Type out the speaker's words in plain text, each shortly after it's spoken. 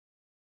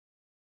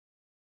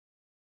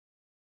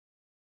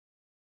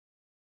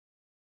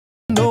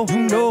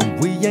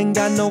ain't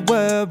got no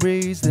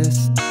worries.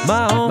 This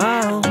my home.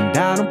 I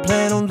don't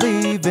plan on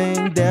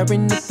leaving. There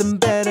ain't nothing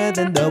better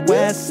than the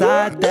West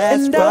Side.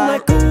 That's and right. I'm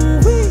like, ooh,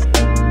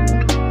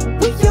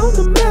 we on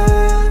the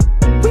map.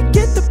 We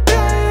get the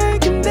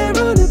bag and they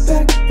run it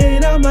back.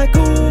 And I'm like,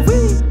 ooh,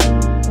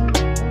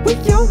 we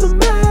on the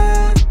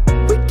map.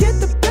 We get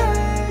the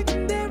bag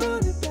and they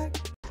run it back.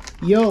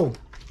 Yo,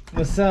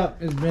 what's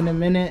up? It's been a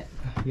minute.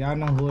 Y'all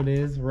know who it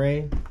is,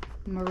 Ray.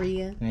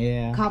 Maria.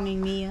 Yeah. Call me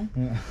Mia.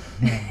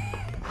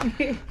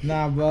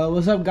 Nah, but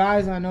what's up,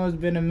 guys? I know it's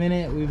been a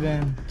minute. We've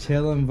been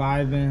chilling,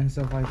 vibing,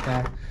 stuff like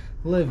that.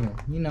 Living,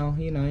 you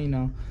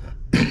know.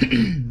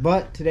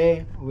 But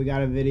today, we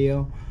got a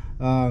video.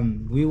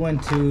 We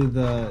went to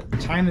the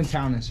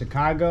Chinatown in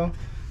Chicago.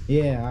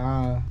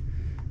 Yeah,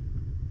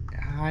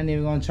 I ain't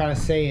even gonna try to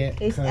say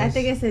it. I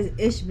think it says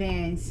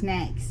Ishban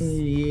Snacks.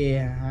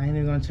 Yeah, I ain't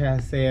even gonna try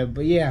to say it.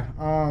 But yeah,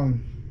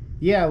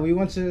 yeah, we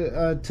went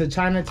to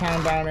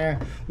Chinatown down there.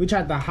 We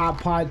tried the hot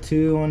pot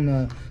too, on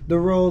the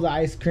roll, the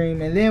ice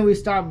cream, and then we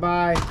stopped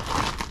by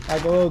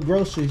like a little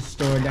grocery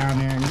store down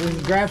there and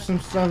just grabbed some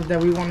stuff that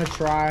we want to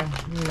try.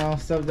 You know,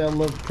 stuff that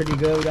look pretty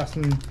good. We got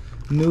some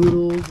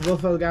noodles.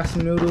 Both of us got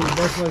some noodles.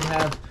 Both of us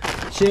have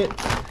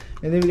chips,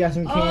 and then we got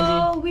some candy.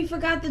 Oh, we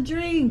forgot the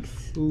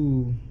drinks.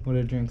 Ooh, what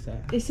are drinks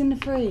at? It's in the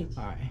fridge.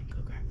 All right,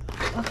 go grab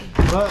them. Okay.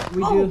 But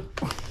we do.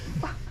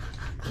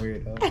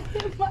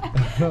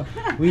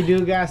 Weirdo. We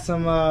do got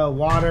some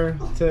water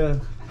to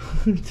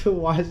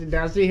wash it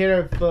down. She hit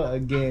her foot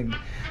again.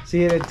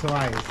 She hit it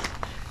twice.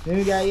 Then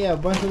we got a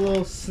bunch of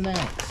little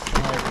snacks.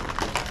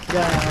 We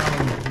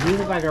got these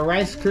look like a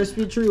Rice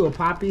Krispie tree with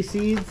poppy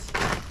seeds.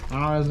 I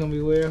don't know, it's gonna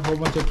be weird. A whole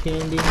bunch of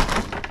candy.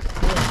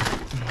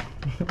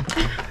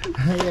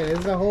 Yeah,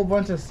 there's a whole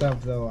bunch of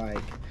stuff though,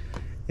 like,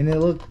 and it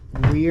look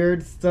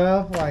weird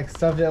stuff, like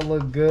stuff that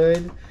look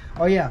good.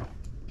 Oh yeah,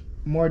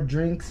 more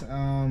drinks.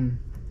 I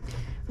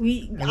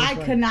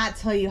could not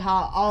tell you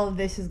how all of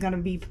this is gonna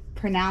be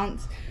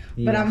pronounced,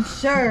 but I'm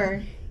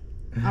sure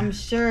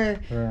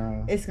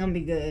it's gonna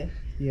be good.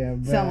 Yeah,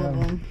 but, some of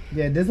them.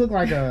 Yeah, this look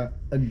like a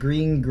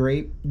green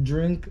grape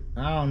drink.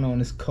 I don't know,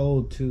 and it's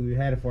cold too. We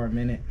had it for a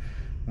minute.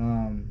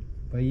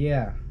 But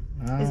yeah.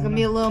 It's gonna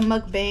be a little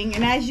mukbang,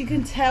 and as you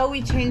can tell,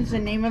 we changed the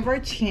name of our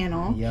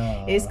channel.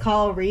 Yeah. It's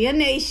called Rhea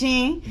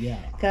Nation. Yeah.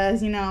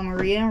 Cause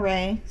Maria and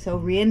Ray, so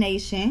Rhea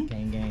Nation.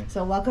 Gang.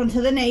 So welcome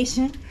to the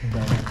nation.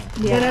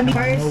 Yeah.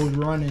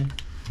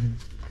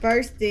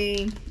 First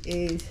thing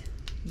is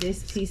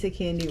this piece of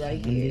candy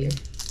right here.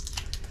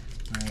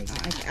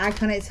 I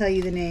couldn't tell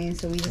you the name,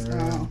 so we just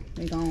gonna.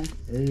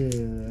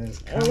 Ew,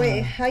 oh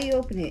wait, how you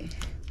open it?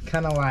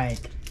 Kind of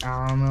like,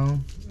 I don't know.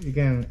 You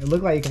can. It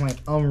look like you can like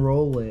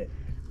unroll it.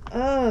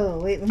 Oh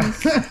wait, let me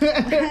see.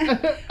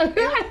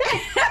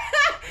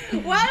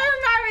 Why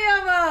remind me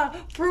of a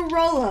fruit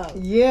roll-up?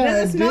 Yeah,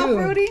 does it smell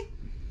fruity?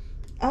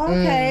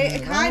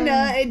 Okay,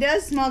 kinda. It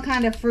does smell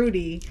kind of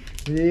fruity.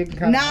 Yeah,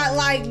 not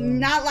like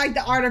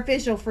the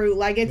artificial fruit.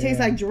 Like it tastes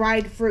like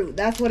dried fruit.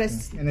 That's what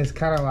it's. And it's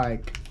kind of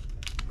like.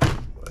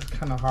 It's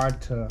kind of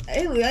hard to.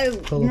 It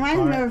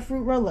reminds me of a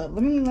fruit roll-up.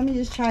 Let me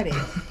just try this.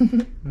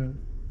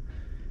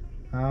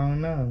 I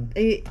don't know.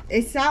 It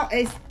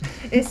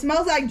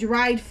smells like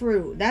dried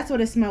fruit. That's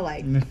what it smells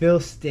like. And it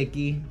feels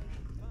sticky.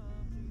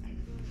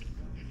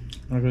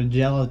 Like a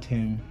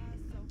gelatin.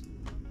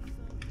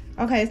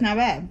 Okay, it's not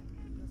bad.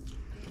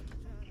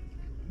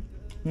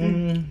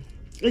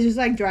 It's just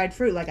like dried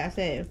fruit, like I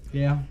said.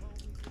 Yeah.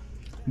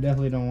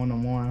 Definitely don't want no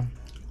more.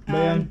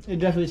 But it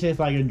definitely tastes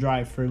like a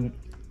dried fruit.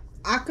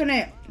 I'll give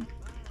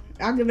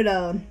it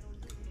a...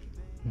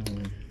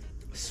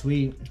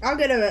 Sweet. I'll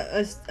get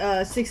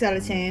a 6 out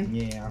of 10.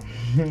 Yeah.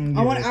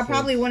 I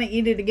probably want to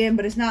eat it again,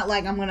 but it's not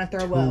like I'm gonna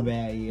throw up.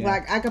 Bad, yeah.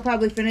 Like I could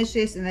probably finish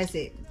this and that's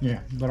it.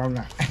 Yeah, but I'm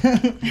not.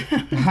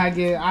 I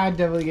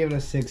definitely give it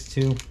a 6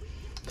 too,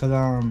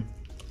 cause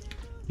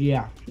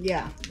yeah.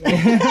 Yeah.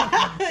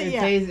 It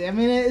tastes. I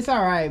mean, it's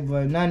all right,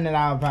 but none that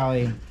I'll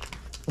probably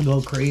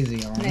go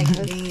crazy on.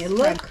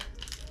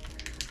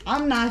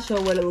 I'm not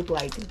sure what it looked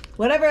like.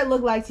 Whatever it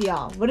looked like to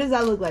y'all. What does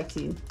that look like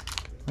to you?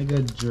 Like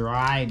a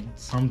dried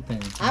something.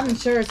 I'm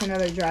sure it's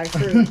another dried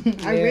fruit.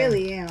 Yeah. I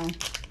really am.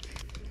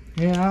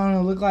 Yeah, I don't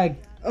know. Look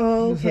like.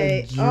 Oh,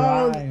 okay.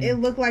 Oh, it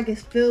looked like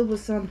it's filled with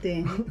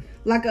something,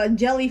 like a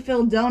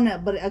jelly-filled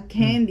donut, but a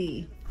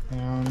candy. I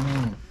don't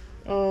know.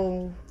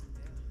 Oh.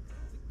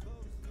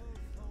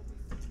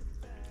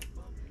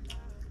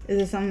 Is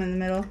there something in the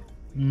middle?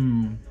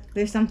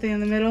 There's something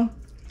in the middle.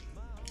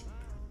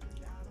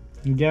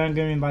 You gotta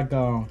give me like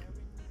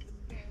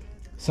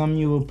some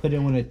you will put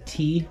in with a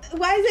tea.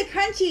 Why is it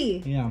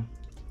crunchy? Yeah,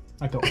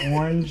 like an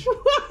orange. Why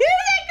is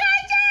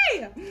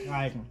it crunchy?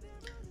 Like,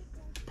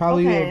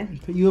 probably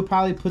you would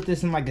probably put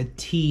this in like a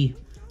tea,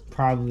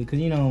 probably, cause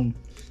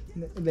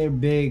they're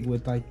big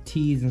with like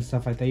teas and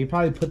stuff like that. You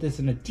probably put this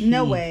in a tea.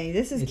 No way.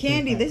 This is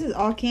candy. This is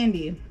all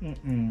candy.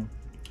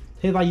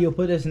 Tastes like you'll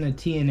put this in a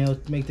tea and it'll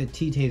make the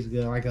tea taste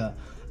good, like a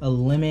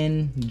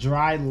lemon,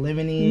 dried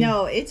lemony.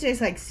 No, it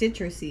tastes like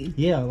citrusy.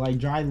 Yeah, like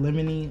dried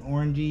lemony,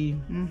 orangey.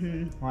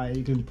 Like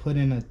you can put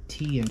in a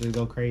tea and just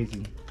go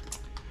crazy.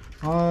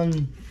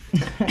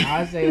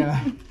 I'd say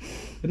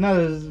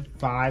another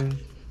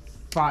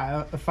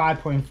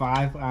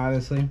 5.5,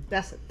 honestly.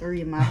 That's a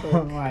 3 in my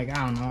book. Like,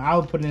 I don't know. I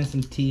would put in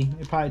some tea.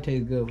 It probably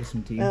tastes good with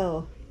some tea.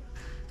 Oh.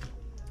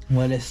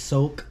 Let it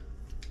soak,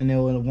 and it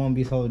won't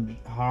be so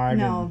hard.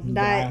 No,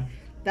 that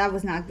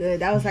was not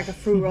good. That was like a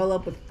fruit roll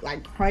up with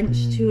like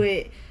crunch to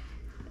it,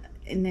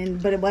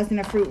 but it wasn't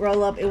a fruit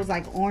roll up. It was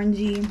like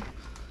orangey.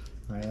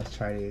 All right, let's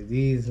try these.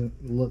 These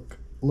look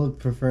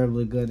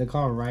preferably good. They're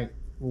called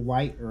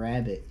White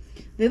Rabbit.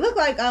 They look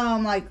like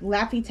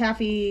Laffy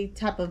Taffy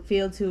type of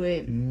feel to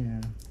it.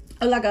 Yeah.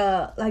 Or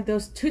like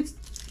those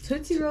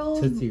Tootsie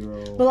Rolls. Tootsie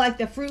Rolls. But like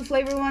the fruit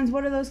flavored ones,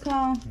 what are those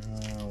called?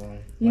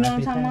 You know what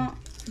I'm talking about?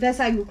 That's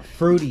like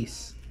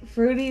Fruities.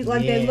 Fruity,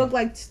 like they look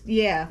like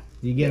You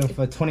get them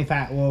for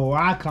 25. Well, where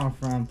I come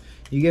from,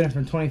 you get them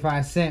for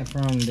 25 cents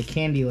from the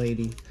candy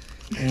lady.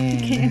 And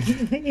candy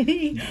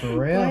lady. For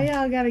real? Why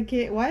y'all got a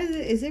kid? Why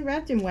is it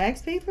wrapped in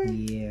wax paper?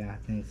 Yeah, I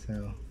think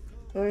so.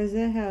 Or is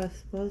that how it's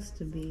supposed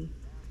to be?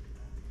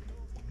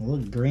 It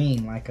looks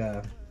green, like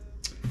a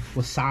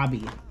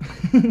wasabi.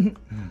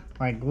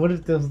 Like, what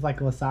if this was like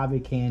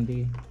wasabi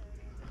candy?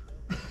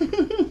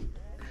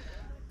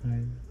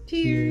 Right.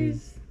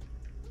 Cheers.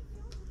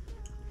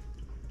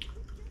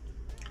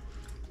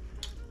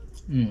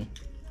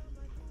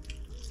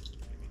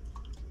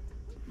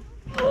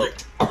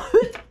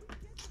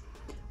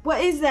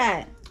 What is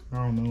that? I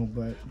don't know,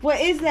 but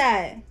what is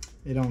that?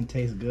 It don't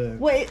taste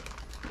good. What?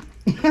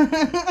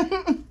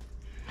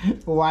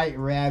 White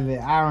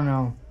Rabbit. I don't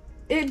know.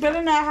 It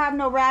better not have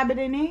no rabbit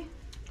in it.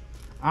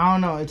 I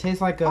don't know. It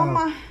tastes like a. Oh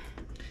my.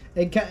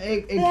 It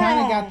kind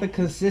of got the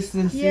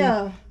consistency.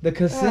 Yeah. The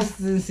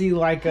consistency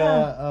like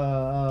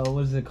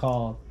what is it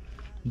called?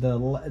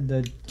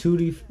 The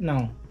Tutti.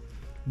 No.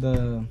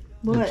 The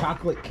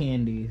chocolate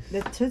candies.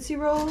 The Tootsie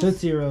Rolls?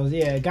 Tootsie Rolls,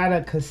 yeah. It got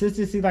a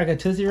consistency like a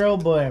Tootsie Roll,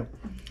 but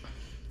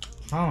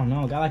I don't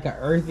know. It got like an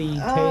earthy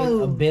taste,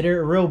 real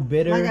bitter.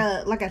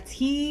 Like a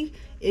tea,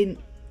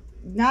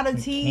 not a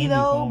tea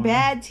though. Form.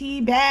 Bad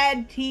tea.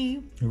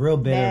 Real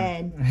bitter.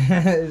 Bad.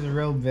 It's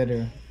real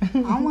bitter.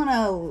 I want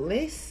a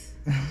list.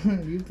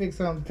 You pick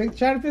something.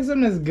 Try to pick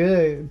something that's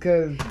good,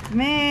 cause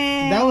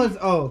man, that was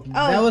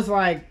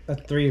like a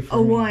 3 for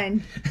me.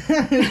 1.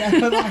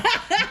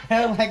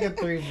 That was like a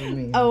 3 for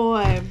me. A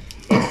 1.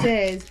 It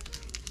says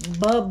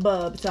bub,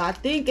 so I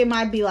think it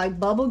might be like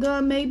bubble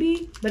gum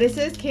maybe, but it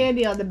says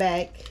candy on the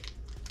back.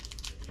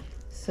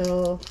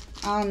 So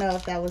I don't know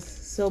if that was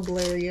so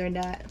blurry or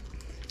not,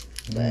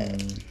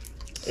 but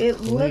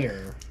it looked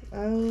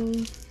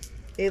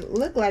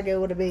like it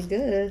would have been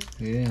good.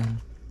 Yeah.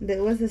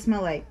 What's it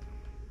smell like?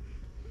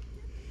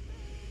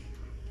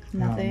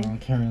 Nothing. I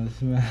can't really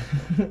smell.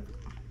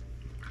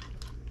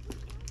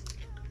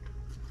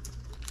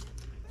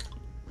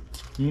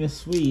 It's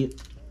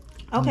sweet.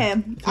 Okay,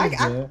 I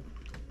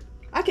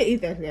can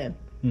eat that again.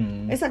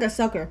 It's like a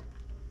sucker.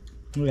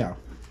 Yeah,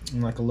 in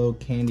like a little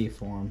candy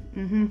form.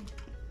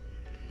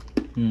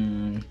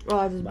 Oh,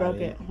 I just broke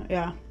it.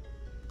 Yeah.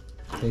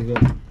 Take it.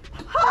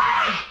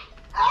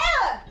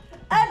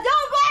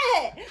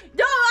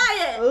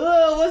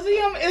 What's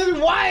it's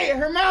white.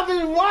 Her mouth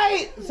is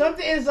white.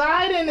 Something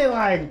inside and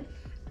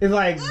it's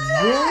like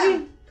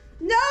gooey.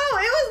 No,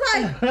 it was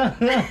like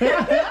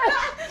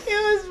it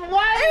was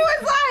white. It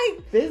was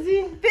like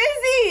fizzy.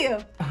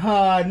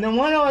 No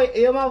wonder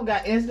your mouth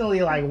got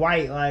instantly like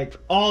white, like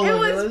all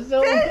of it. It was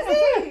so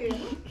fizzy.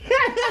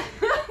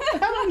 I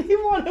don't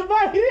even want to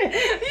bite it. You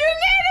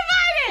need to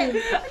bite it. There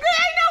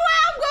ain't no way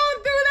I'm going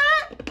through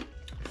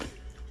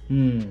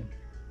that.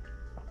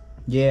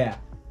 Yeah.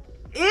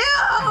 Ew!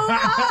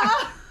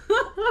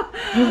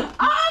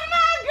 Oh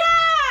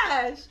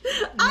my gosh!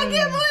 I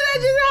can't believe that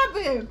just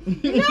happened.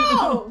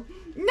 No,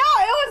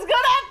 it was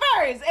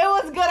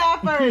good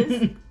at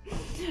first.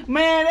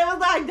 Man, it was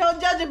like,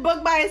 don't judge a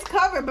book by its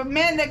cover. But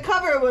man, the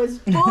cover was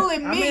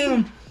fooling me. I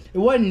mean, it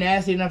wasn't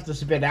nasty enough to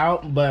spit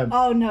out, but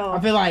oh no, I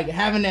feel like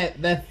having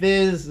that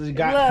fizz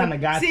kind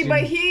of got you. See,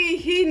 but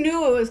he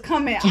knew it was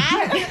coming.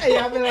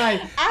 I feel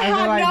like I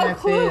had no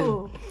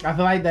clue. I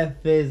feel like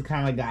that fizz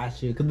kind of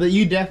got you, cause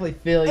you definitely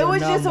feel it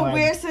was just a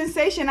weird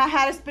sensation. I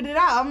had to spit it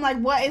out. I'm like,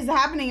 what is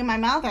happening in my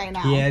mouth right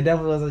now? Yeah, it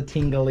definitely was a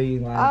tingly.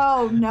 Like.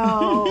 Oh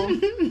no.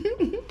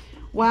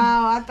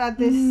 Wow, I thought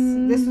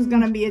this was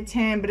gonna be a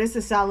 10, but it's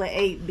a solid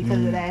 8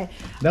 because of that.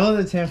 That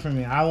was a 10 for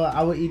me.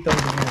 I would eat those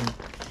again.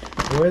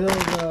 Where are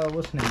those?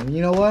 What's the name?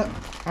 You know what?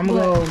 I'm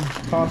gonna go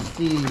toss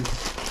these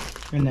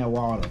in that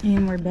water.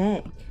 And we're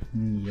back.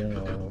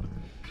 Yo.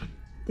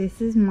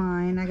 This is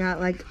mine. I got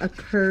like a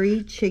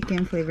curry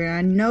chicken flavor.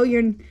 I know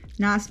you're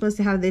not supposed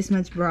to have this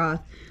much broth,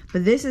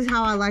 but this is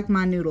how I like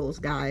my noodles,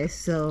 guys.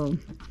 So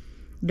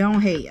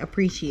don't hate,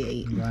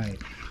 appreciate. Right.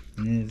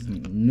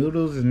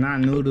 Noodles is not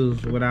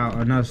noodles without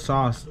enough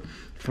sauce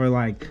for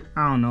like,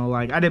 I don't know,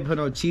 like I didn't put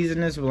no cheese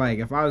in this, but like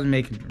if I was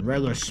making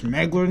regular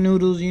smuggler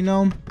noodles, you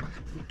know,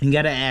 you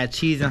gotta add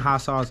cheese and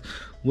hot sauce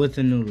with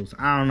the noodles.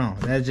 I don't know,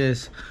 that's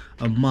just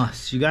a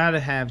must. You gotta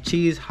have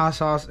cheese, hot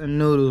sauce, and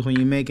noodles when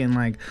you're making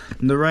like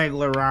the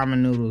regular ramen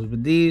noodles,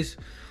 but these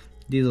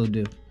will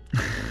do.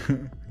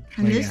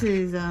 And this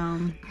is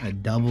a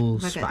double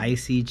like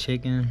spicy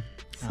chicken.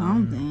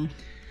 something.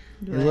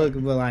 It look,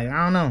 but like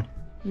I don't know.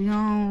 You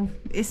know,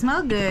 it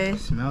smells good.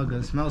 Smell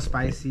good. Smell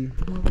spicy.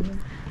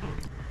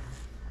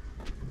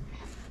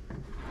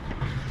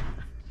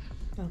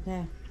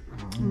 Okay.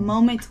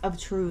 Moment of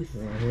truth.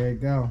 Well, here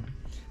it go.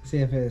 See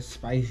if it's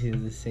spicy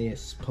as it say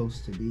it's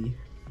supposed to be.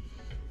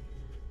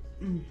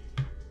 Mm.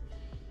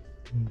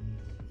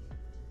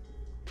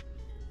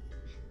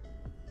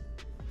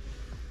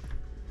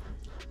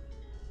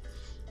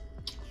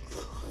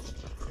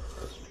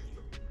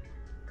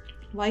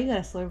 Why you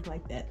gotta slurp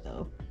like that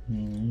though?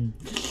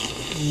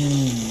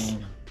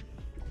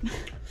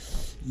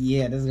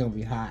 Yeah, this is gonna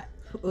be hot.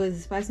 Was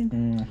it spicy?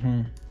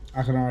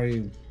 I can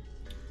already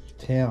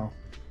tell.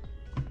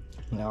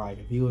 Yeah, like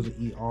if you was to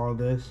eat all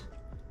this,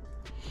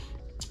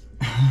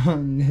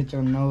 get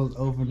your nose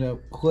opened up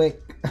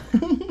quick.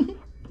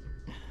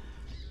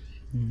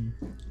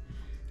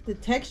 The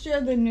texture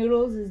of the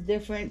noodles is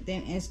different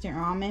than instant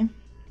ramen.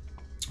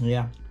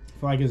 Yeah, I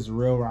feel like it's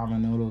real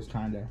ramen noodles,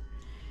 kinda.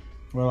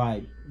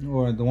 Or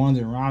the ones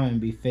in ramen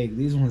be fake.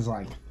 These ones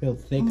like feel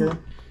thicker,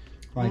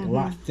 like a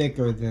lot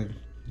thicker than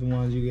the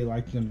ones you get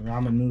like in the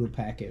ramen noodle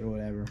packet or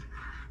whatever.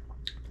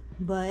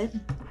 But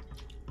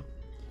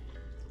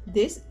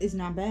this is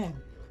not bad.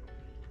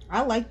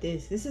 I like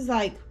this. This is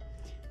like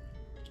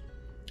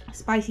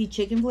spicy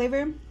chicken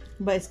flavor,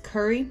 but it's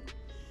curry,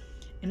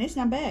 and it's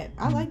not bad.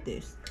 I like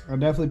this. I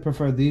definitely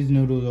prefer these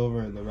noodles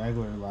over the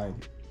regular like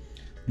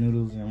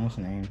noodles and what's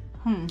the name?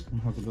 I'm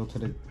gonna have to go to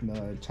the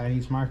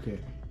Chinese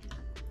market.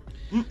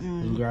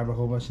 Just grab a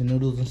whole bunch of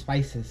noodles and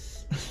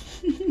spices.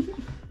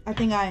 I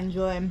think I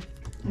enjoy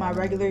my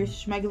regular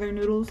schmegular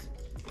noodles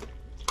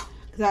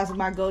because that's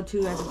my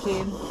go-to as a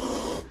kid.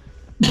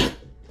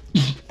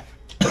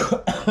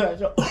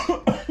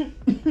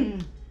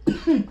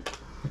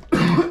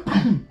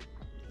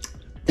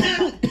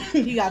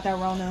 You got that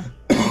Rona.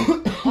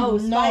 Oh,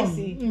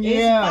 spicy.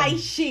 Yeah.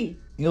 It's spicy.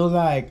 It was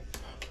like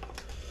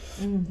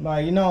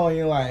you know when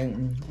you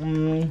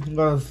like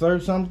go to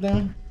search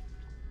something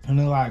and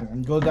then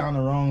like go down the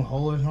wrong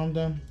hole or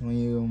something when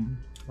you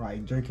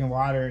like drinking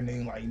water and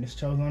then like you just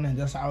choke on it.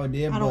 That's how it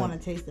did. I don't want to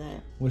taste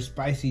that. With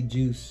spicy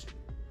juice.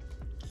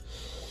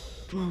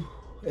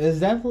 It's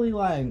definitely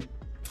like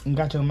you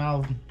got your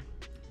mouth,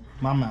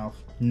 my mouth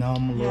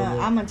numb a little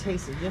bit. I'm gonna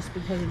taste it just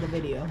because of the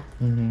video.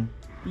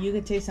 You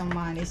can taste some of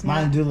mine. It's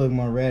Mine not. do look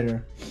more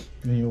redder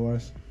than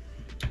yours.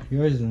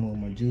 Yours is a little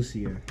more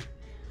juicier.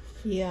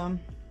 Yeah,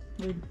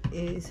 it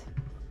is.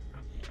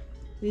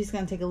 We're just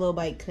gonna take a little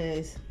bite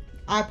because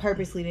I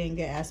purposely didn't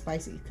get as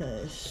spicy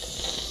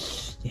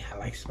because yeah, I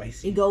like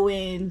spicy. it go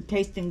in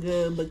tasting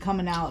good, but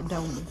coming out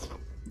don't.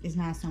 It's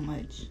not so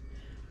much.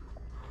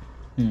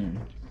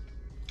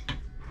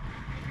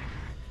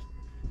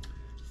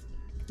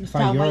 It's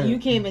like yours, you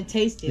can't even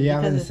taste it. Yeah,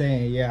 I was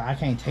saying, yeah, I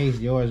can't taste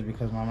yours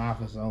because my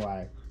mouth is so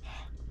like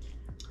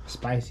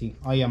spicy.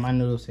 Oh yeah, my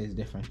noodles taste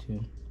different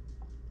too.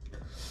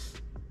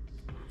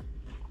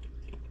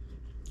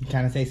 You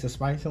kind of taste the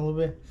spice a little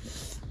bit.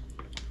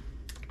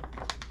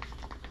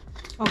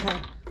 Okay.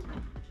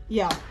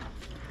 Yeah.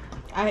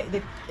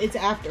 It's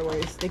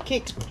afterwards. The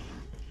kick.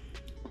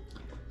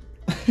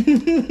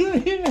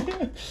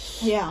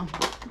 Yeah.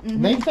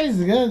 They taste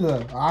good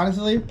though.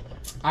 Honestly,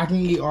 I can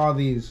eat all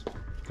these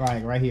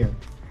like right here,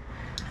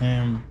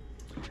 and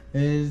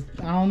I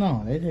don't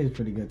know. They taste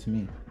pretty good to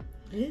me.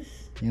 This.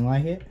 You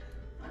like it?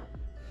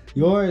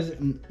 Yours,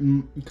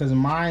 because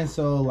mine's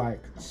so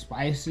like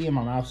spicy and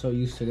my mouth's so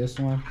used to this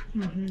one,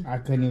 I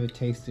couldn't even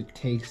taste the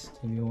taste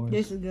of yours.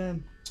 This is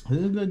good.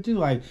 This is good too.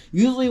 Like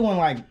usually when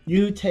like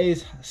you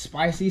taste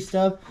spicy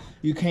stuff,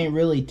 you can't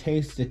really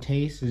taste the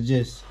taste. It's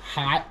just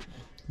hot.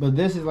 But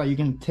this is like you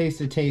can taste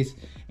the taste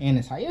and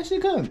it's hot. Yes, you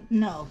could.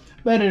 No.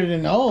 Better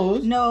than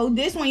those. No,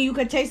 this one you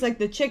could taste like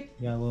the chick.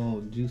 Got a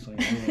little juice like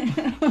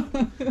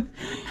that.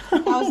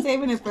 I was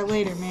saving it for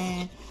later,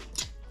 man.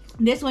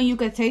 This one you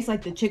could taste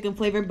like the chicken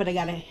flavor, but it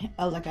got a hint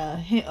of like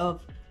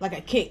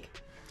a kick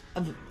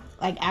of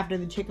like after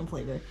the chicken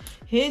flavor.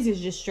 His is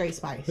just straight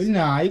spice.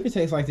 Nah, you can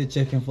taste like the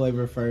chicken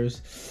flavor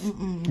first,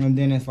 and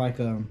then it's like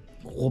a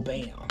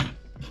bam.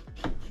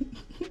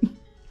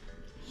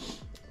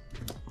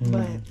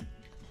 But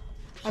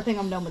I think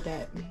I'm done with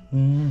that.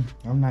 I'm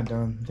not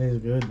done. It tastes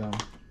good though.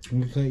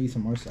 We could eat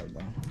some more stuff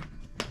though.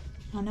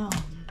 I know.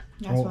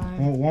 That's why.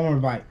 One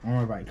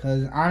more bite.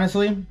 Cause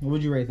honestly, what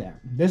would you rate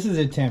that? This is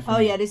a 10 for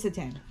me. Yeah, this is a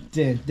 10.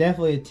 10,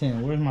 definitely a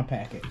 10. Where's my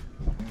packet?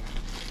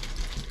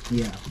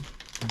 Yeah.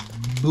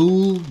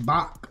 Boo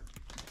Bak.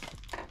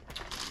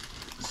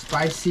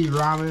 Spicy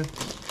ramen.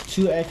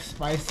 2x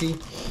spicy.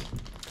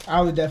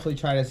 I would definitely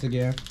try this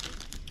again.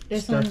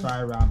 This Stir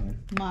fry ramen.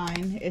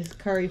 Mine is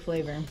curry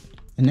flavor.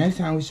 And next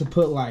time we should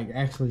put like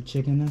actually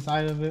chicken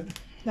inside of it.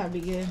 That'd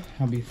be good.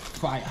 That'd be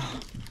fire.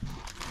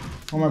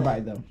 One more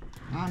bite though.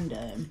 I'm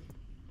done.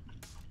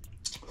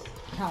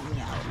 Count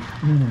me out.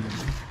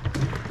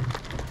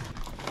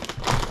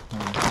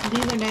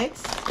 These are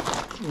next.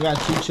 We got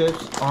 2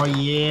 chips. Oh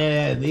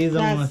yeah, these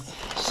are ones.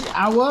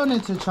 I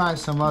wanted to try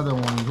some other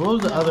ones. What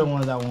was the other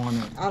ones I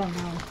wanted? I don't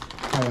know.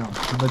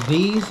 But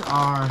these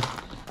are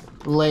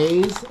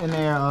Lay's, and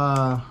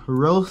they're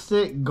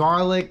roasted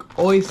garlic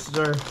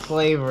oyster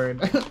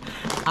flavored.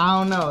 I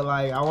don't know,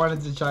 like I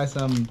wanted to try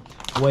some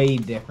way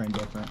different.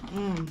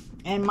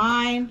 And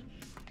mine,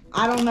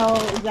 I don't know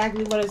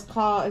exactly what it's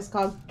called. It's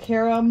called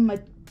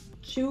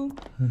Caramachu.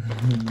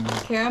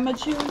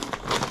 Caramachu.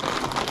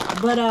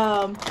 But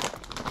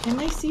can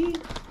they see?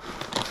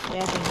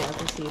 Yeah, I think they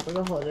can see. We're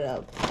gonna hold it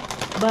up.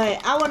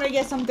 But I want to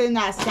get something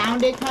that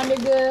sounded kind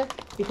of good,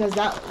 because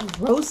that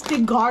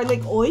roasted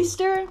garlic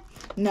oyster,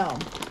 no.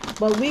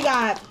 But we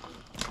got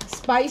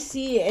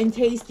spicy and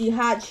tasty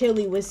hot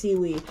chili with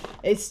seaweed.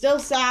 It still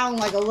sounds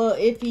like a little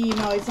iffy, you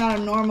know. It's not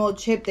a normal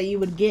chip that you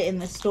would get in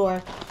the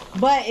store,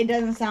 but it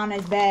doesn't sound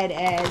as bad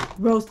as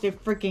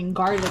roasted freaking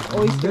garlic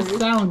oysters. This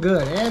sound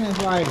good, and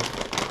it's like,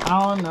 I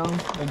don't know,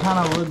 they kind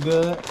of look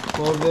good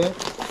a little bit.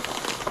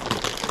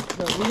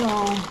 But we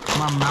gon'...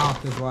 My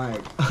mouth is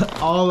like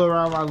all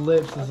around my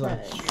lips is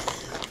like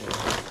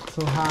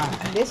so hot.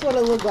 This is what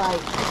it looked like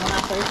when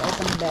I first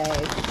opened the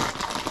bag.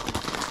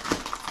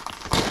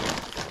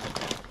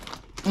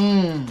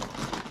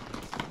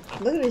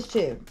 Look at this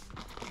chip.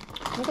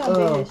 Look how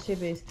big this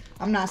chip is.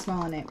 I'm not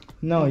smelling it.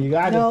 No, you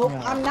gotta No,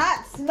 smell it. I'm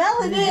not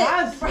smelling You it.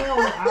 gotta smell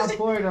it. I'll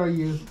pour it on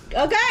you.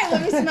 Okay,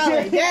 let me smell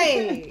it.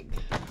 Dang.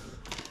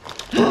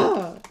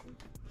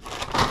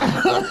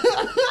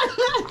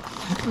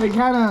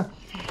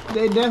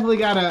 They definitely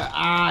got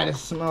it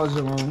smells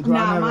wrong.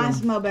 Nah, mine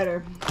smell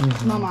better.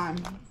 Smell mine.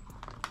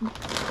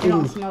 It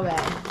don't smell bad.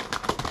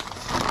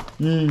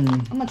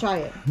 I'm gonna try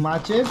it. My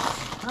chips,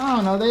 I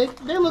don't know,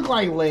 they look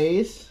like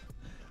Lay's.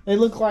 They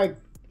look like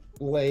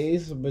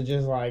Lay's, but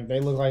just like, they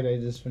look like they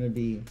just gonna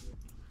be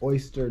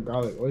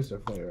garlic oyster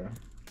flavor.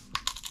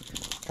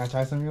 Can I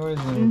try some of yours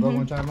and then we're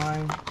both gonna try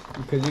mine?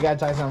 Because you gotta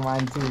try some of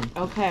mine too.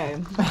 Okay.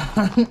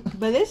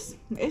 But it's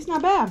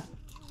not bad.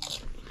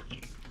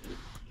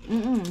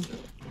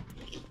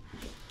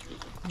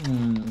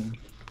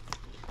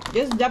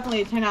 This is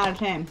definitely a 10 out of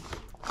 10.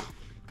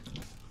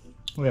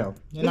 Yeah,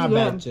 they're not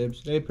bad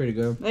chips. They're pretty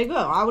good. They good.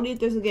 I would eat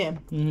this again.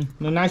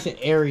 They're nice and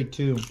airy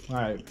too.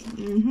 Alright.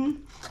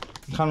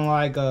 Kind of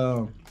like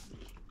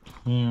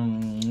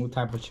what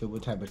type of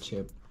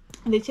chip?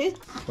 They taste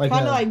Like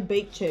kind of like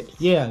baked chips.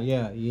 Yeah.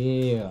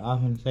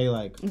 I'm gonna say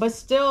like. But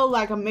still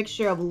like a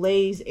mixture of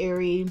Lay's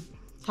airy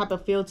type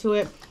of feel to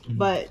it.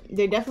 But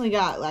they definitely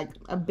got like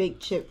a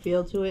baked chip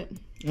feel to it.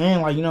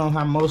 And like, you know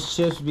how most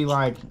chips be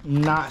like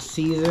not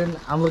seasoned.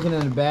 I'm looking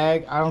in the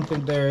bag. I don't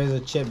think there is a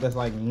chip that's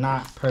like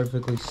not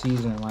perfectly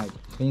seasoned. Like,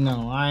 you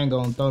know, I ain't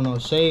gonna throw no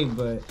shade,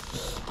 but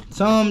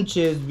some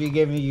chips be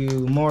giving you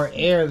more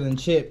air than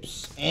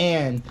chips,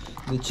 and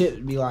the chips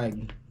be like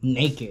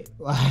naked,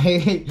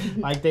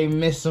 like they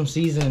missed some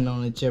seasoning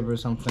on the chip or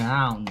something.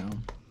 I don't know.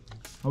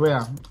 Oh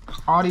yeah,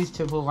 all these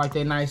chips look like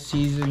they nice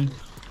seasoned.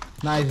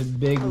 Nice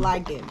big, I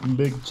like it.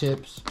 Big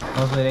chips.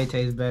 Hopefully they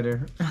taste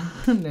better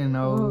than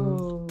those.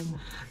 Ooh.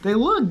 They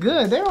look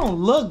good. They don't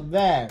look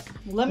bad.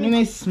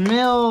 They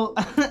smell.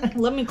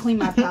 Let me clean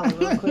my palate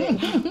real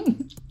quick.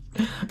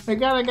 They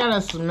got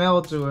a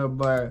smell to it,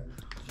 but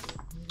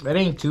it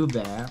ain't too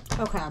bad.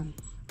 Okay.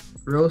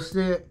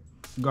 Roasted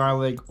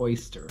garlic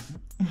oyster.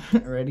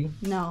 Ready?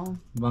 No.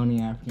 Bony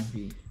African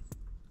feet.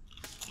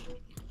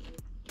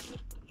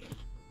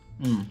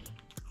 Come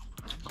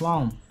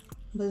on.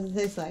 What does it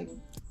taste like?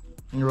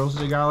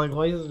 Roasted garlic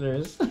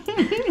oysters.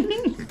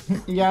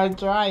 You gotta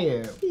try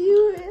it.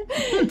 You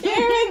irritated.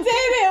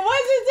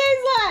 What's it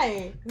taste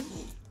like?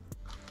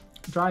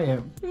 Try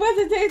it. What's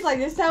it taste like?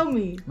 Just tell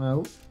me.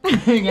 No.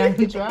 You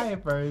gotta try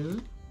it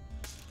first.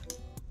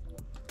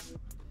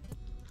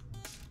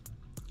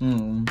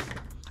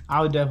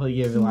 I would definitely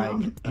give it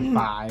like a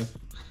 5.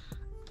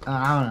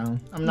 I don't know.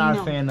 I'm not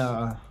a fan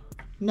of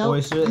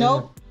oysters.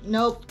 Nope.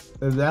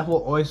 Is that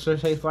what oyster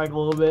tastes like a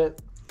little bit?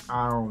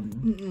 I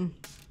don't.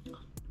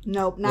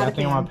 Nope, not I a think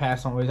fan. I'm gonna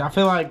pass on oysters. I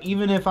feel like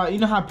even if you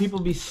know how people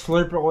be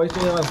slurping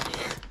oysters, like,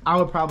 I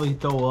would probably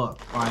throw up,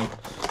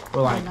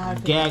 or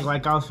gag,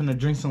 like I was finna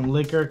drink some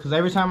liquor. Cause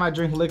every time I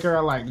drink liquor,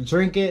 I like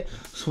drink it,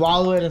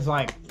 swallow it. It's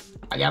like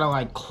I gotta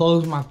like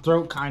close my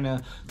throat kind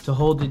of to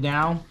hold it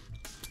down.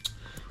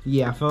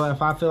 Yeah, I feel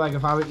like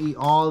if I would eat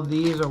all of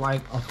these or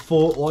like a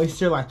full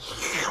oyster, like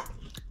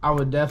I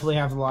would definitely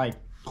have to like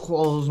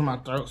close my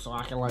throat so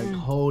I can like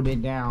hold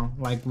it down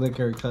like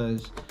liquor.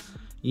 Cause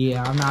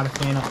yeah, I'm not a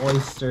fan of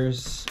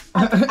oysters.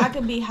 I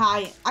could be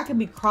high. I could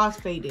be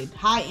crossfaded,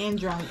 high and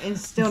drunk, and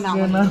still not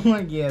want to eat.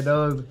 Like, yeah,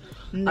 those.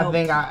 Nope. I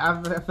think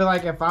I feel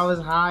like if I was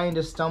high and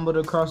just stumbled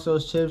across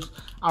those chips,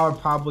 I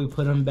would probably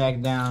put them back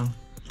down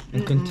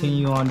and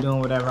continue on doing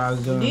whatever I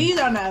was doing. These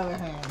on the other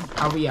hand.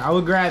 I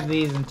would grab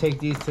these and take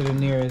these to the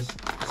nearest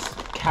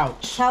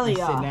couch and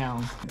sit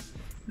down.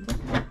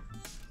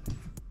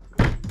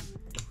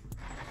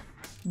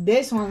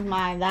 This one's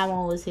mine. That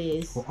one was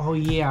his. Oh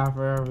yeah, I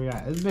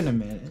forgot. It's been a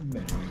minute.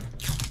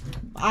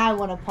 I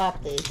want to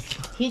pop this.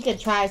 He could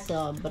try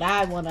some, but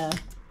I want to.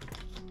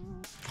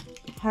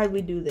 How do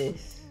we do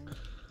this?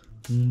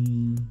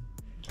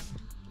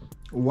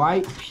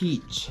 White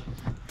peach.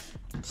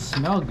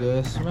 Smell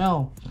good.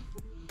 Smell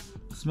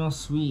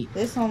sweet.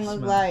 This one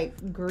looks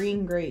like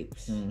green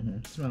grapes.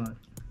 Smell it.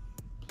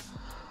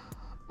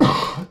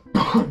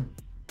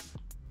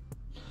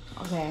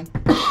 Okay.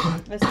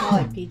 It smells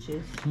like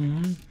peaches.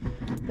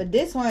 But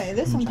this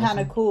one kind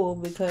of cool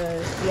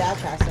because I'll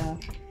try some.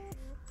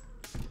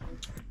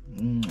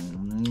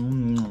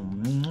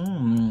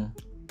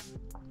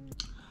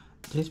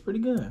 Tastes pretty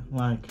good.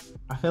 Like,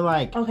 I feel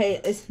like. Okay,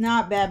 it's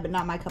not bad, but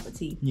not my cup of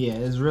tea. Yeah,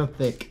 it's real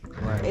thick.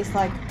 Right. It's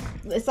like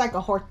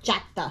a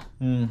horchata.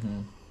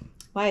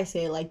 Why I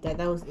say it like that?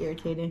 That was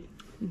irritating.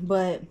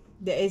 But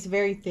it's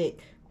very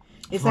thick.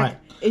 It's like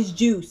it's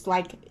juice.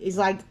 Like it's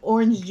like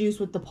orange juice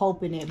with the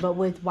pulp in it, but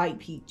with white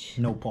peach.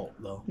 No pulp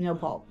though. No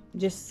pulp.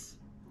 Just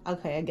I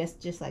guess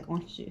just like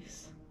orange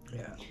juice.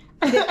 Yeah.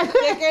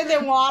 Thicker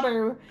than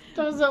water.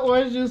 That's the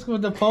orange juice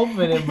with the pulp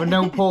in it, but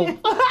no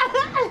pulp. But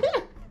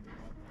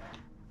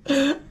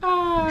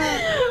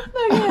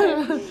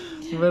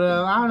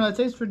I don't know. It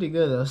tastes pretty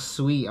good though.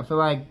 Sweet. I feel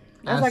like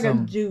it's like a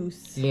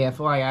juice. Yeah, I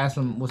feel like I had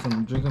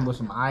drinking with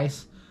some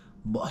ice.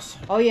 Bust.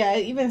 Oh yeah,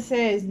 it even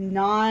says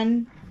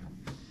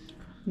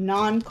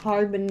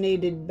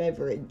non-carbonated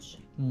beverage.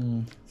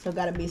 So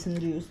gotta be some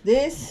juice.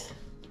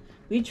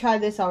 We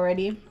tried this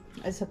already.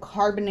 It's a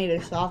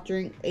carbonated soft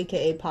drink,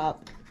 aka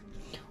pop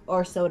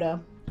or soda,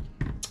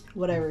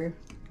 whatever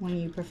one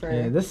you prefer.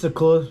 Yeah, this is the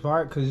coolest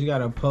part because you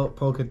gotta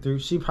poke it through.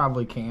 She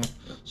probably can't.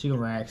 She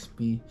gonna ask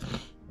me.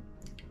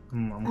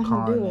 I'm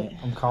calling it.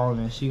 I'm calling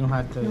it. She gonna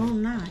have to. No,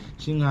 I'm not.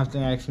 She gonna have to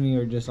ask me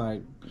or just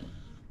like,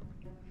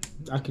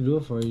 I can do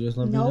it for you. Just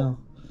let me know.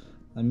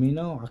 Let me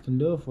know. I can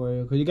do it for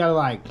you. Cause you gotta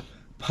like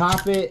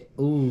pop it.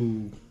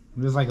 Ooh,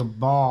 there's like a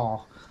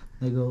ball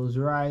that goes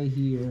right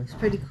here. It's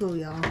pretty cool,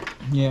 y'all.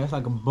 Yeah, it's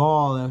like a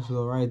ball that's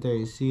go right there.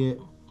 You see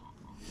it?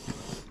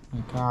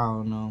 Like I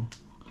don't know,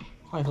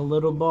 like a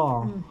little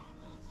ball.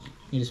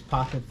 You just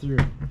pop it through.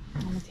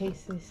 I'm gonna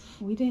taste this.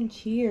 We didn't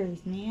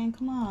cheers, man.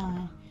 Come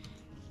on.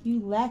 You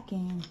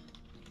lacking.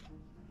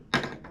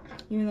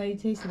 Even though you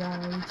tasted it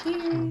already.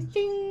 Cheers.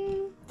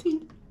 Ding.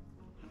 Ding.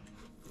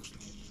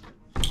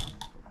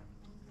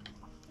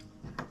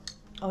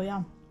 Oh,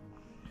 yeah.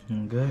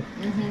 Good?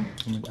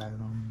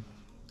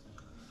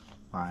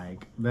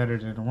 Like, better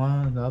than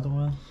the other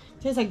one?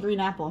 Tastes like green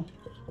apple.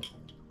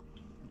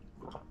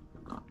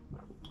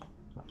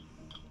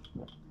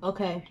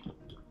 Okay.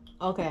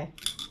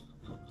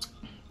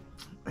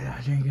 Yeah,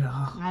 I drank it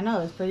all. I know,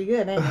 it's pretty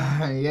good, ain't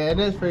it? Yeah, it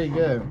is pretty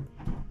good.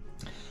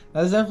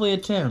 That's definitely a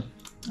 10.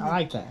 I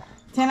like that.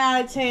 10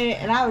 out of 10,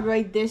 and I would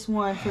rate this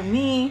one, for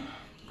me,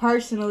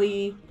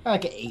 personally,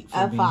 like an 8 for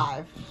a me.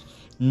 5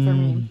 for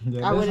me.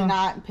 Yeah, I would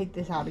not pick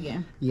this out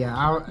again. Yeah,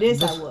 I would.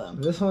 This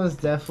one's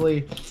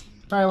definitely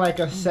probably like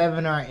a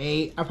 7 or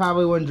 8. I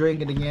probably wouldn't drink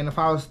it again. If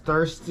I was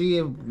thirsty,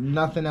 if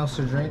nothing else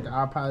to drink,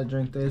 I'd probably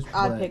drink this.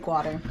 I'd pick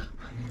water.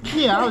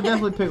 Yeah, I would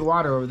definitely pick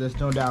water over this,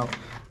 no doubt.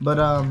 But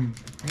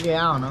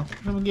yeah, I don't know.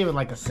 I'm gonna give it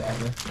like a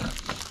 7.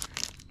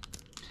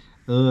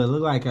 It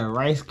look like a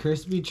Rice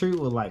Krispie treat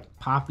with like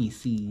poppy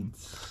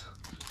seeds.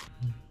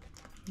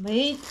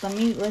 Wait,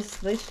 let's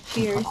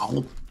cheers.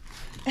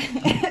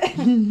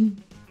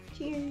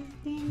 Cheers.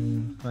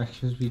 Rice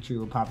Krispie treat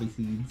with poppy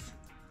seeds.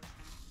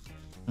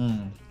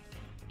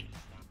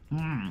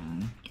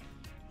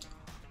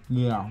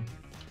 Yeah.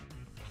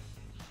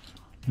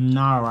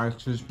 Not a Rice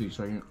Krispie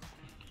treat.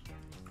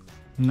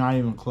 Not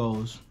even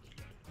close.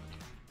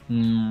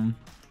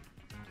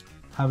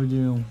 How would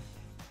you?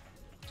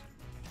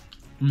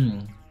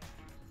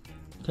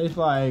 Tastes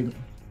like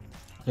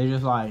they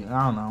just like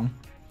I don't know.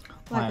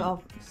 Like a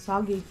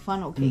soggy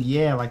funnel cake.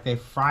 Yeah, like they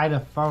fried a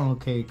funnel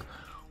cake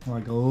with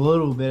like a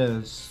little bit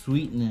of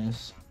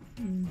sweetness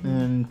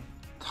and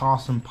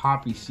toss some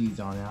poppy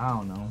seeds on it. I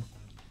don't know.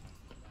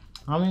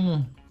 I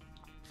mean,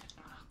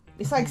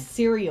 it's like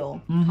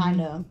cereal,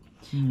 kind of.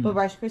 But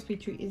Rice Krispie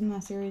treat, isn't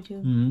that cereal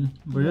too?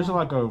 But it's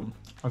like a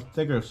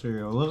thicker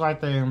cereal. It looks like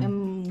they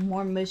and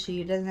more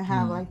mushy. It doesn't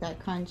have like that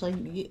crunch. Like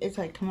it's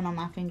like coming on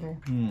my finger.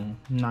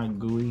 Not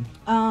gooey.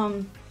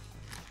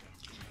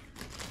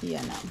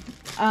 Yeah, no.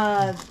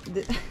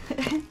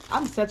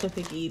 I'm such a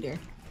picky eater.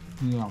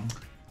 Yeah.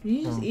 Did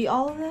you just eat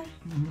all of that?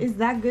 Is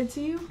that good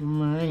to you?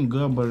 It ain't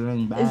good, but it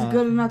ain't bad. It's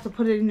good enough to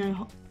put it in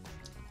your.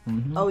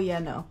 Oh yeah,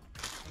 no.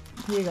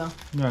 Here you go.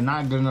 Yeah,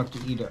 not good enough to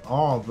eat it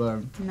all,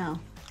 but no.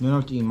 Good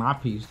enough to eat my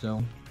piece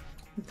though.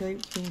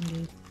 Grape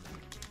candy.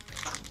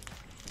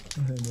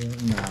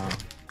 No.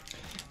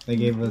 They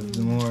gave us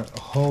a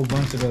whole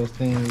bunch of those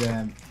things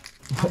that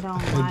I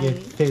don't like. get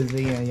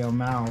fizzy in your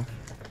mouth.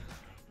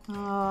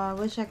 Oh, I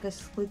wish I could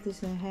split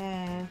this in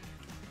half.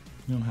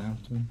 You don't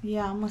have to.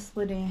 Yeah, I'm gonna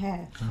split it in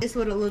half. This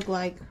would have looked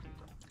like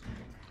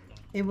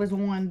it was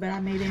 1, but I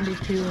made it into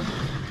 2.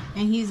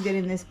 And he's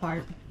getting this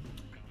part.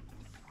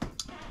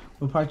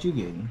 What part you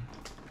getting?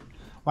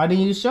 Why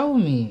didn't you show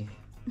me?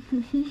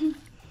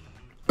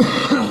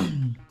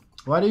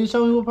 Why didn't you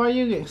show me what part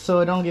you get?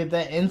 So I don't get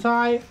that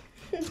inside?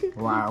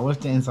 Wow, what's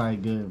the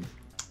inside good?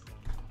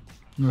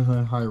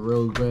 Inside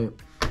real great.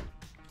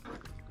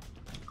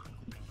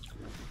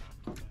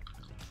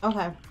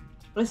 Okay.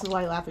 This is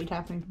like Laffy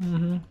Taffy.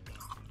 Mm-hmm.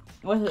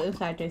 What's the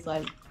inside taste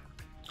like?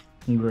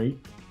 Great.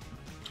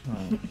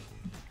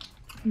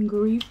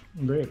 Grape.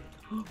 Great.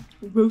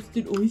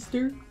 Roasted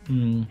oyster.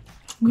 Mm.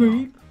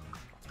 Grape.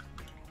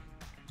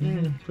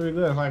 Pretty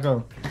good. It's like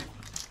a.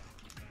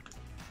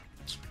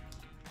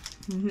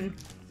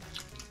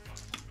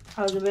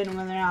 I was debating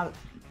whether or not.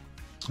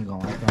 You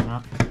gonna like that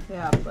now?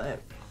 Yeah,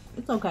 but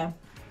it's okay.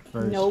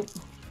 First. Nope.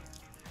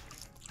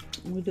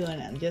 We're doing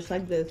it just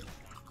like this.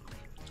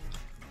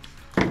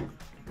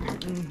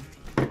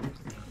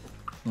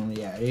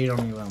 Yeah, they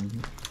don't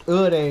even.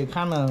 Ooh, they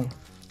kind of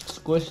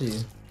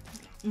squishy.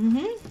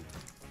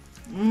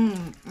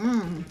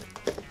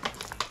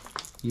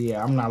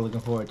 Yeah, I'm not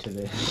looking forward to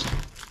this.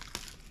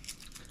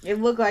 It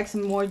looked like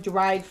some more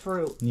dried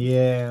fruit.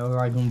 Yeah,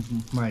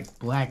 like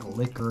black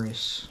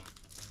licorice.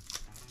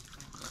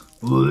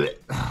 Okay.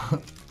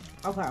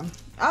 Okay.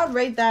 I'd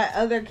rate that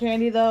other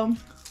candy though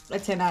a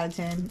 10 out of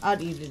 10.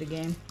 I'd eat it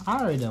again.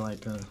 I rated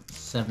like a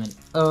 7,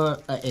 a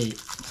 8,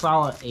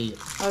 solid 8.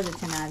 That was a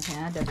 10 out of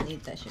 10. I'd definitely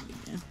eat that shit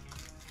again.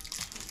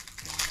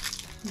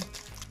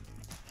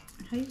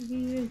 How you get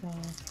yours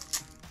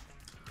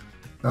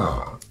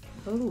off?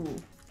 Oh.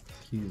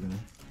 Excuse me.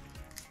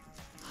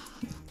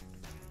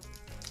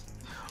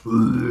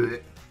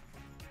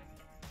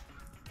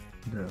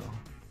 Girl,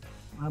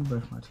 I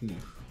brush my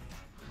teeth.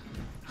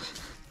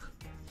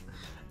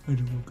 I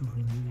just woke up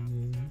from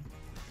the day.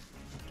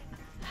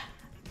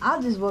 I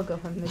just woke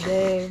up from the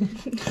day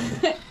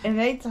and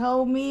they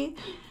told me,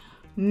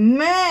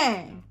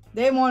 man,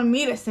 they wanted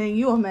me to send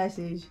you a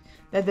message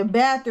that the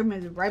bathroom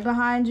is right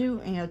behind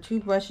you and your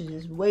toothbrush is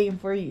just waiting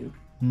for you.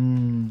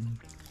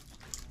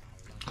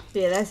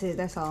 Yeah, that's it.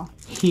 That's all.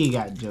 He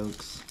got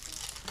jokes.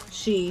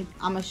 She.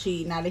 I'm a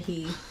she, not a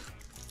he.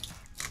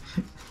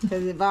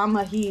 Because if I'm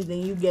a he,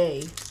 then you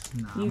gay.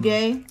 Nah, You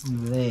gay?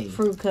 I'm they.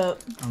 Fruit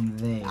cup. I'm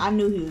they. I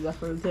knew he was a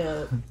fruit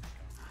cup.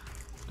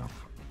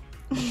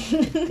 My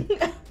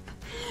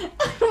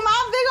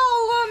big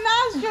old little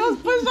nostrils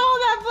push all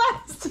that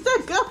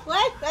plastic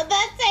away from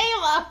that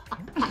table.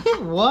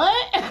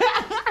 What?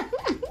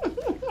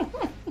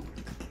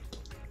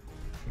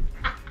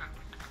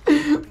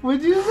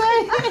 What'd you say?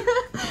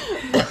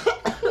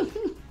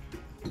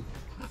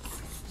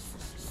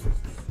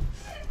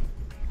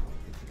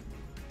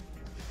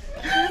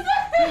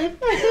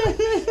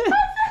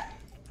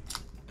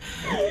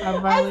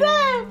 I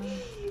said,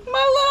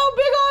 my little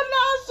big old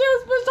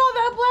nostrils pushed all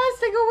that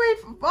plastic away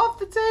off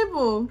the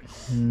table.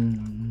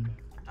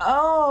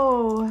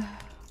 Oh.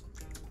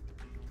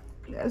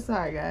 Yeah,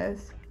 sorry,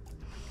 guys.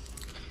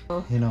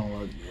 You know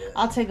what?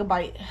 I'll take a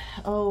bite.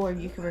 Oh, or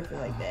you can rip it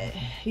like that.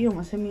 You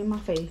almost hit me in my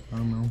face. I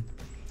don't know.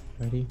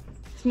 Ready?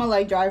 Smell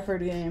like dry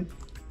fruit again.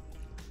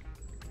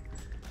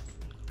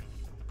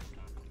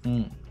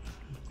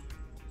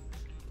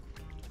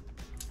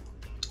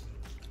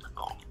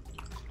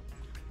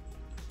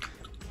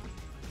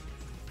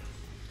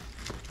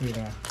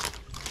 Yeah.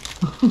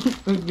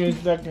 Let's get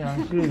stuck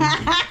on food.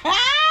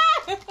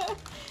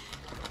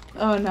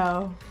 Oh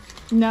no.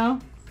 No?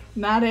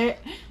 Not it?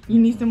 You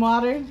need some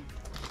water?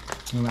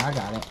 I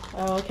got it.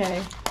 Oh,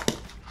 okay.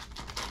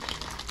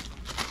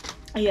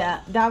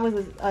 Yeah, that was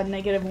a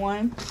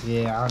 -1.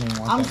 Yeah, I don't even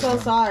want I'm that so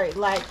again. sorry.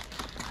 Like,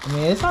 I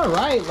mean, it's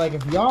alright. Like,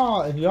 if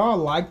y'all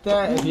like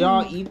that, if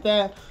y'all eat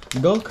that,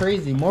 go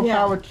crazy. More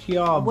power to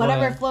y'all.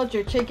 whatever but floats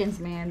your chickens,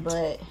 man,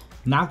 but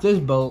not this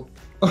boat.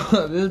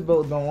 This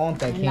boat don't want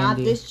that candy. not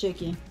this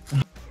chicken.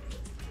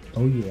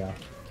 Oh, yeah.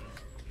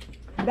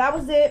 That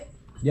was it.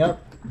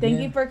 Yep. Thank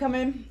you for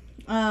coming,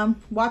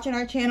 watching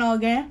our channel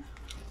again.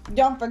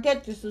 Don't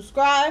forget to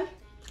subscribe,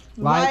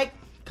 like,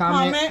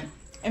 comment,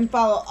 and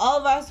follow all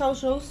of our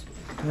socials.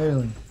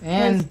 Literally.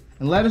 And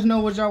let us know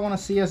what y'all want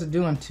to see us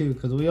doing too,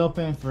 because we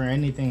open for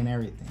anything and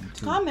everything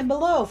too. Comment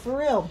below, for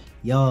real.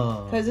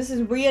 Yo. Because this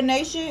is Rhea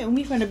Nation, and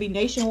we finna be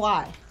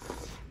nationwide.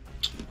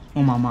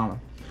 Oh, my mama.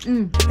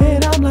 And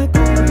I'm like,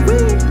 ooh,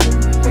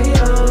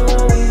 we